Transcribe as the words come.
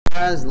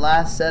Guys,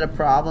 last set of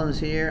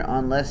problems here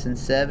on lesson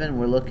 7.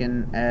 We're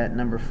looking at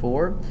number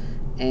 4,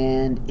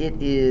 and it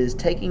is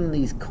taking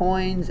these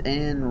coins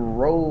and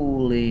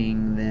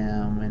rolling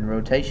them in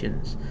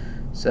rotations.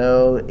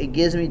 So it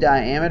gives me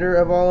diameter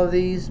of all of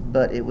these,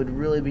 but it would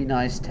really be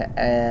nice to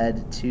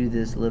add to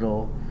this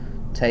little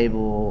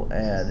table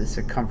the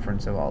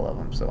circumference of all of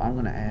them. So I'm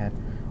going to add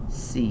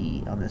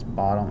C on this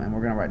bottom, and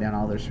we're going to write down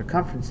all their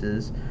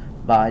circumferences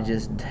by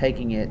just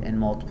taking it and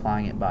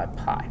multiplying it by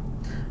pi.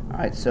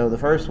 Alright, so the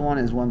first one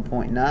is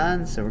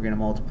 1.9, so we're going to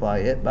multiply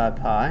it by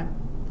pi,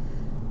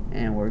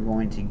 and we're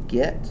going to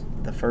get,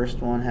 the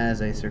first one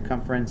has a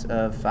circumference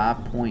of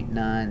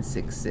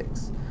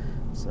 5.966.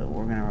 So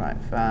we're going to write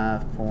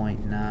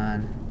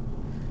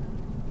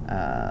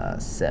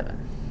 5.97.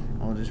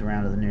 We'll just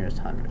round to the nearest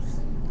hundredth.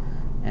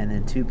 And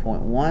then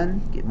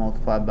 2.1, get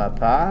multiplied by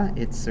pi.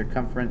 Its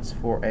circumference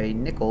for a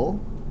nickel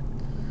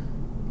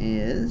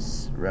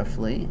is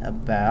roughly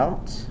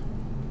about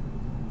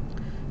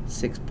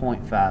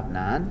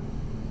 6.59.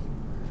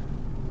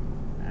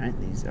 Alright,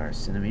 these are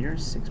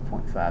centimeters,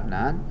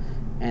 6.59.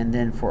 And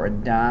then for a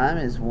dime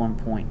is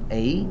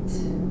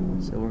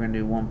 1.8. So we're going to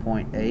do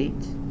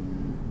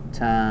 1.8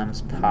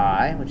 times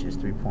pi, which is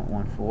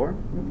 3.14.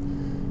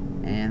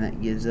 And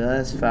that gives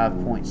us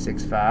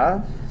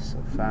 5.65. So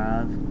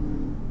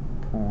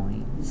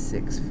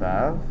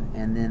 5.65.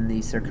 And then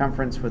the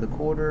circumference for the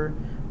quarter,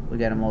 we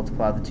got to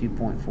multiply the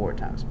 2.4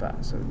 times pi.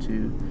 So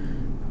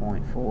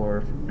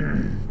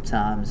 2.4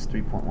 times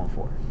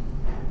 3.14.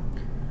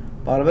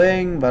 Bada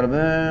bing, bada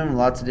boom.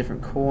 Lots of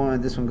different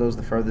coins. This one goes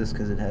the furthest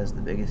because it has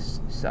the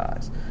biggest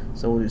size.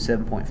 So we'll do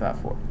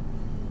 7.54.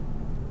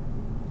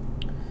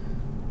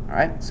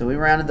 Alright, so we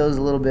rounded those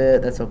a little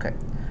bit. That's okay.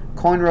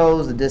 Coin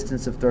rolls the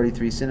distance of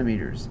 33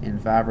 centimeters in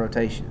 5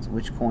 rotations.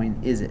 Which coin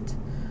is it?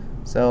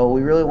 So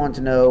we really want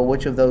to know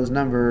which of those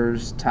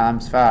numbers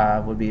times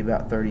 5 would be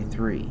about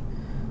 33.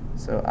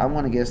 So I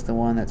want to guess the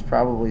one that's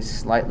probably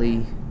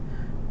slightly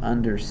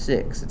under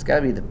 6. It's got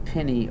to be the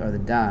penny or the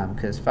dime,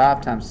 because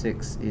 5 times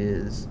 6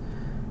 is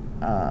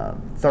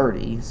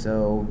 30.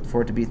 So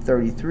for it to be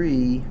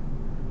 33,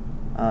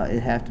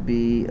 it'd have to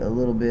be a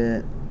little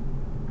bit.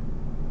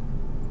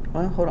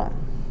 Well, hold on.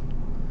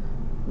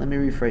 Let me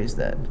rephrase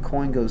that. The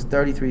coin goes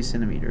 33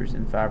 centimeters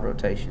in 5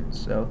 rotations.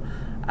 So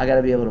I got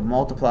to be able to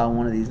multiply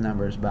one of these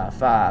numbers by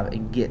 5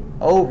 and get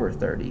over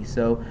 30.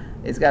 So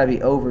it's got to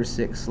be over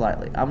 6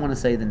 slightly. I'm going to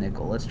say the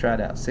nickel. Let's try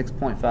it out.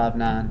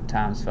 6.59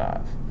 times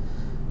 5.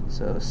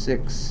 So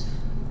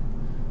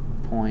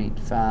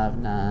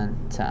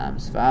 6.59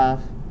 times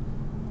 5.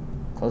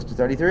 Close to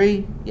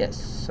 33? Yes.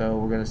 So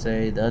we're going to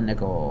say the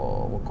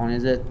nickel. What coin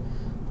is it?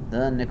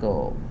 The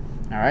nickel.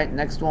 Alright,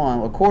 next one.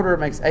 A quarter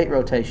makes 8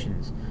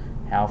 rotations.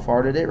 How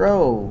far did it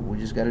roll? We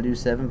just got to do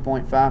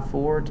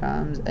 7.54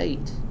 times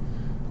 8.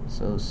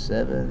 So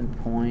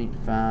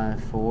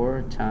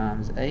 7.54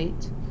 times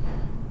 8.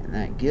 And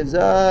that gives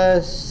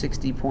us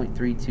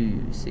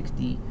 60.32.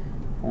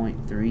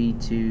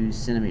 60.32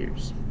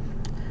 centimeters.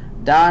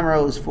 Dime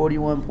rose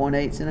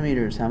 41.8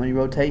 centimeters. How many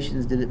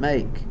rotations did it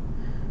make?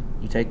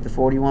 You take the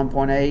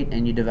 41.8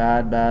 and you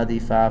divide by the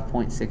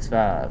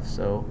 5.65.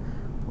 So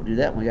we'll do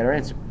that and we got our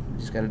answer. We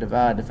just got to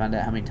divide to find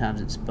out how many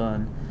times it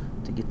spun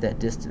to get that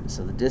distance.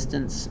 So the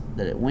distance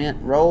that it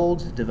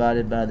rolled,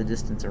 divided by the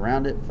distance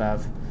around it,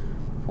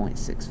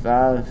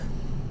 5.65,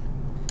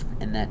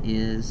 and that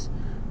is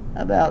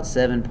about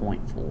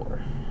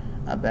 7.4.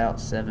 About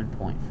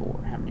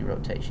 7.4. How many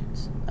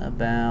rotations?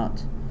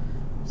 About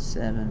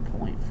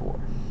 7.4.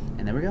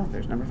 And there we go.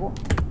 There's number 4.